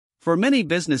For many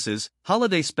businesses,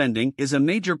 holiday spending is a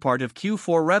major part of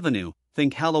Q4 revenue.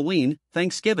 Think Halloween,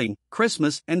 Thanksgiving,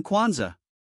 Christmas, and Kwanzaa.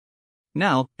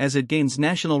 Now, as it gains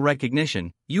national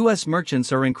recognition, U.S.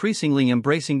 merchants are increasingly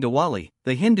embracing Diwali,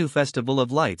 the Hindu festival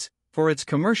of lights, for its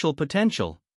commercial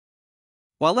potential.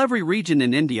 While every region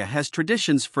in India has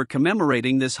traditions for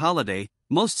commemorating this holiday,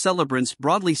 most celebrants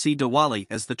broadly see Diwali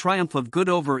as the triumph of good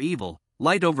over evil,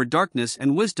 light over darkness,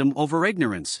 and wisdom over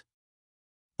ignorance.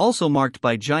 Also marked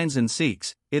by Jains and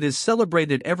Sikhs, it is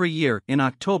celebrated every year in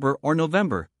October or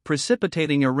November,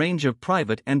 precipitating a range of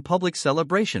private and public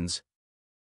celebrations.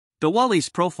 Diwali's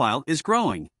profile is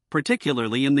growing,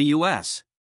 particularly in the U.S.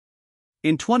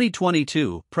 In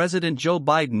 2022, President Joe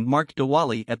Biden marked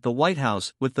Diwali at the White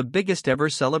House with the biggest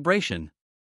ever celebration.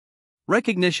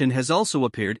 Recognition has also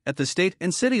appeared at the state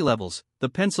and city levels. The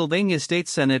Pennsylvania State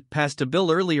Senate passed a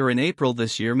bill earlier in April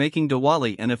this year making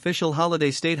Diwali an official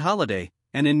state holiday,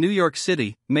 and in New York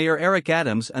City, Mayor Eric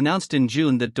Adams announced in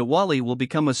June that Diwali will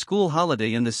become a school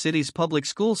holiday in the city's public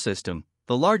school system,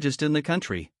 the largest in the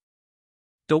country.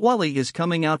 Diwali is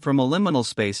coming out from a liminal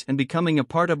space and becoming a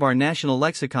part of our national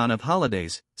lexicon of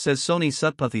holidays, says Soni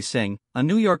Satpathy Singh, a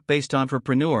New York-based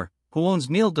entrepreneur, who owns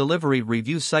meal delivery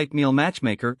review site Meal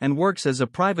Matchmaker and works as a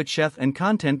private chef and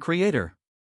content creator.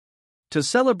 To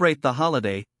celebrate the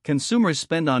holiday, consumers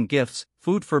spend on gifts,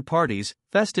 food for parties,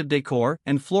 festive decor,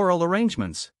 and floral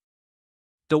arrangements.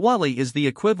 Diwali is the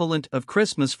equivalent of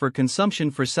Christmas for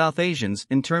consumption for South Asians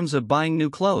in terms of buying new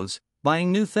clothes,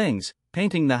 buying new things,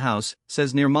 painting the house,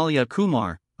 says Nirmalya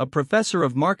Kumar, a professor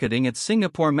of marketing at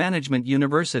Singapore Management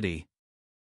University.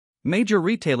 Major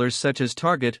retailers such as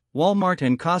Target, Walmart,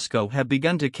 and Costco have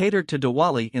begun to cater to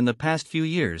Diwali in the past few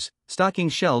years, stocking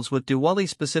shelves with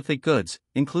Diwali-specific goods,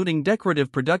 including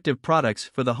decorative productive products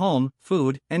for the home,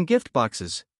 food, and gift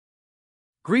boxes.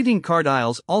 Greeting card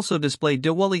aisles also display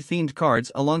Diwali-themed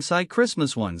cards alongside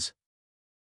Christmas ones.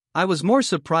 I was more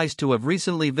surprised to have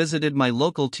recently visited my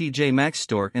local TJ Maxx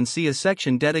store and see a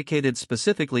section dedicated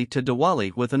specifically to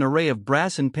Diwali with an array of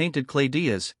brass and painted clay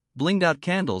diyas, blinged-out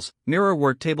candles,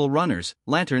 mirror-work table runners,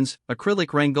 lanterns, acrylic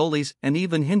rangolis, and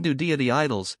even Hindu deity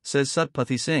idols, says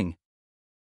Satpathy Singh.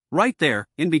 Right there,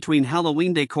 in between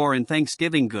Halloween decor and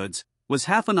Thanksgiving goods, was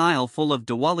half an aisle full of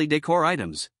Diwali decor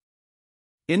items.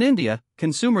 In India,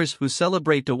 consumers who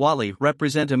celebrate Diwali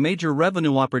represent a major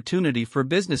revenue opportunity for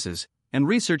businesses, and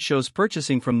research shows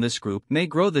purchasing from this group may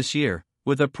grow this year,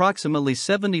 with approximately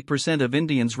 70% of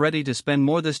Indians ready to spend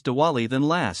more this Diwali than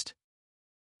last.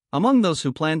 Among those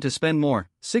who plan to spend more,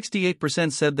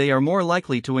 68% said they are more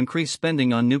likely to increase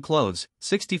spending on new clothes,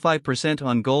 65%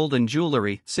 on gold and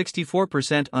jewelry,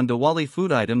 64% on Diwali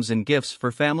food items and gifts for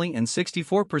family, and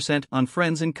 64% on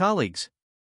friends and colleagues.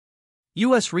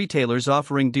 U.S. retailers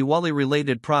offering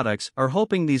Diwali-related products are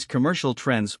hoping these commercial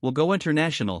trends will go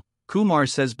international. Kumar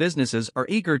says businesses are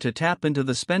eager to tap into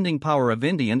the spending power of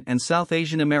Indian and South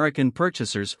Asian American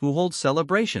purchasers who hold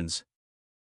celebrations.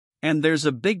 And there's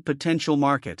a big potential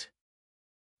market.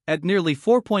 At nearly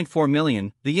 4.4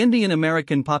 million, the Indian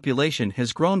American population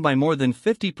has grown by more than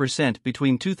 50%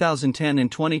 between 2010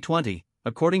 and 2020,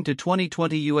 according to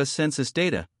 2020 U.S. Census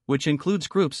data, which includes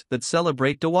groups that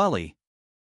celebrate Diwali.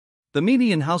 The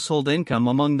median household income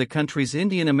among the country's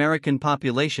Indian American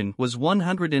population was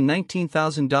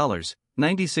 $119,000,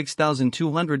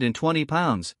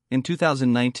 £96,220, in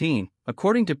 2019,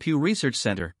 according to Pew Research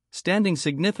Center, standing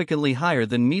significantly higher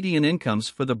than median incomes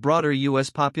for the broader U.S.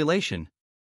 population.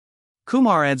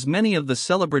 Kumar adds many of the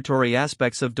celebratory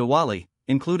aspects of Diwali,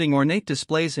 including ornate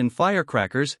displays and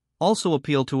firecrackers, also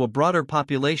appeal to a broader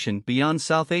population beyond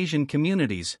South Asian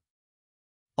communities.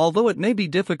 Although it may be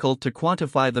difficult to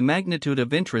quantify the magnitude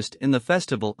of interest in the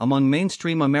festival among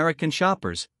mainstream American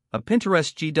shoppers, a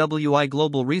Pinterest GWI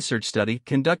global research study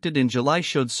conducted in July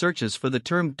showed searches for the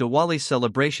term Diwali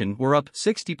celebration were up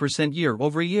 60% year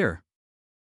over year.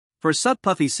 For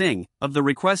Satpathy Singh, of the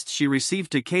requests she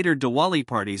received to cater Diwali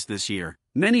parties this year,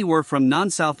 many were from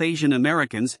non-South Asian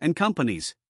Americans and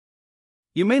companies.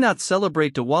 You may not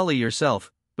celebrate Diwali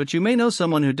yourself, but you may know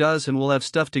someone who does and will have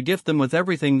stuff to gift them with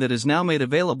everything that is now made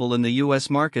available in the U.S.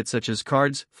 market, such as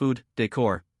cards, food,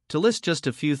 decor, to list just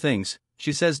a few things.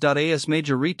 She says. As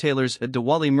major retailers add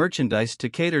Diwali merchandise to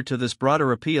cater to this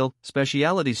broader appeal,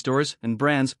 specialty stores and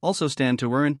brands also stand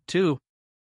to earn, too.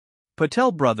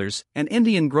 Patel Brothers, an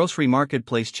Indian grocery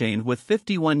marketplace chain with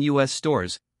 51 U.S.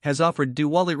 stores, has offered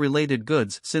Diwali-related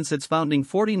goods since its founding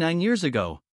 49 years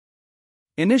ago.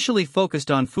 Initially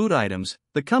focused on food items,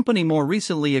 the company more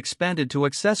recently expanded to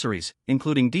accessories,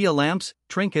 including diya lamps,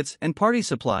 trinkets, and party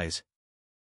supplies.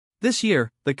 This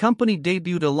year, the company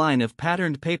debuted a line of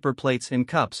patterned paper plates and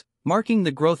cups, marking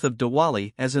the growth of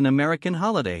Diwali as an American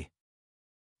holiday.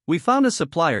 We found a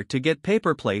supplier to get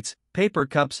paper plates, paper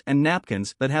cups and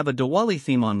napkins that have a Diwali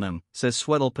theme on them, says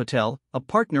Swetal Patel, a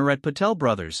partner at Patel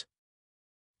Brothers.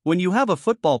 When you have a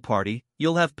football party,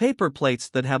 you'll have paper plates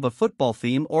that have a football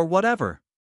theme or whatever.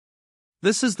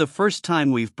 This is the first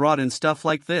time we've brought in stuff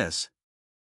like this.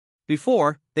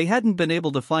 Before, they hadn't been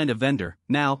able to find a vendor.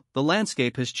 Now, the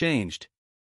landscape has changed.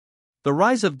 The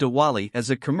rise of Diwali as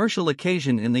a commercial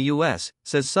occasion in the US,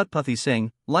 says Satpathy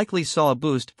Singh, likely saw a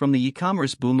boost from the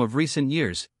e-commerce boom of recent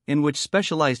years, in which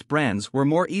specialized brands were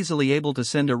more easily able to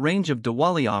send a range of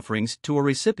Diwali offerings to a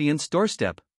recipient's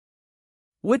doorstep.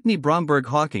 Whitney Bromberg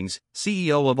Hawkins,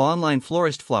 CEO of online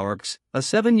florist Flowerx, a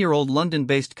 7-year-old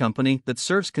London-based company that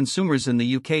serves consumers in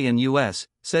the UK and US,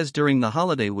 says during the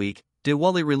holiday week,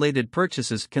 Diwali-related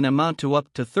purchases can amount to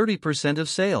up to 30% of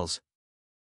sales.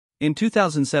 In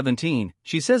 2017,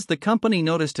 she says the company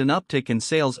noticed an uptick in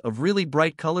sales of really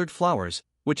bright-colored flowers,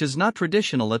 which is not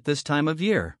traditional at this time of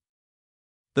year.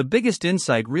 The biggest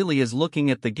insight really is looking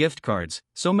at the gift cards.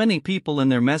 So many people in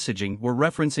their messaging were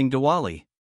referencing Diwali.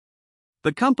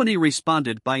 The company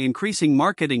responded by increasing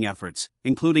marketing efforts,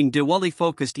 including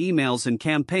Diwali-focused emails and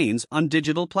campaigns on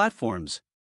digital platforms.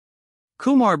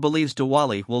 Kumar believes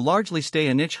Diwali will largely stay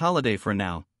a niche holiday for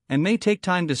now, and may take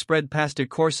time to spread past a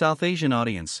core South Asian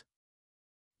audience.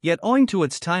 Yet owing to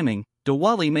its timing,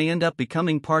 Diwali may end up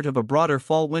becoming part of a broader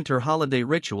fall-winter holiday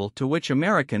ritual to which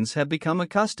Americans have become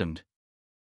accustomed.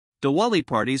 Diwali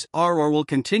parties are or will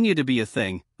continue to be a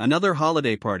thing, another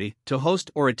holiday party to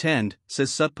host or attend, says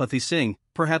Satpathy Singh,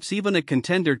 perhaps even a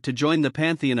contender to join the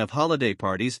pantheon of holiday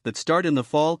parties that start in the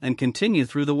fall and continue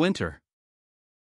through the winter.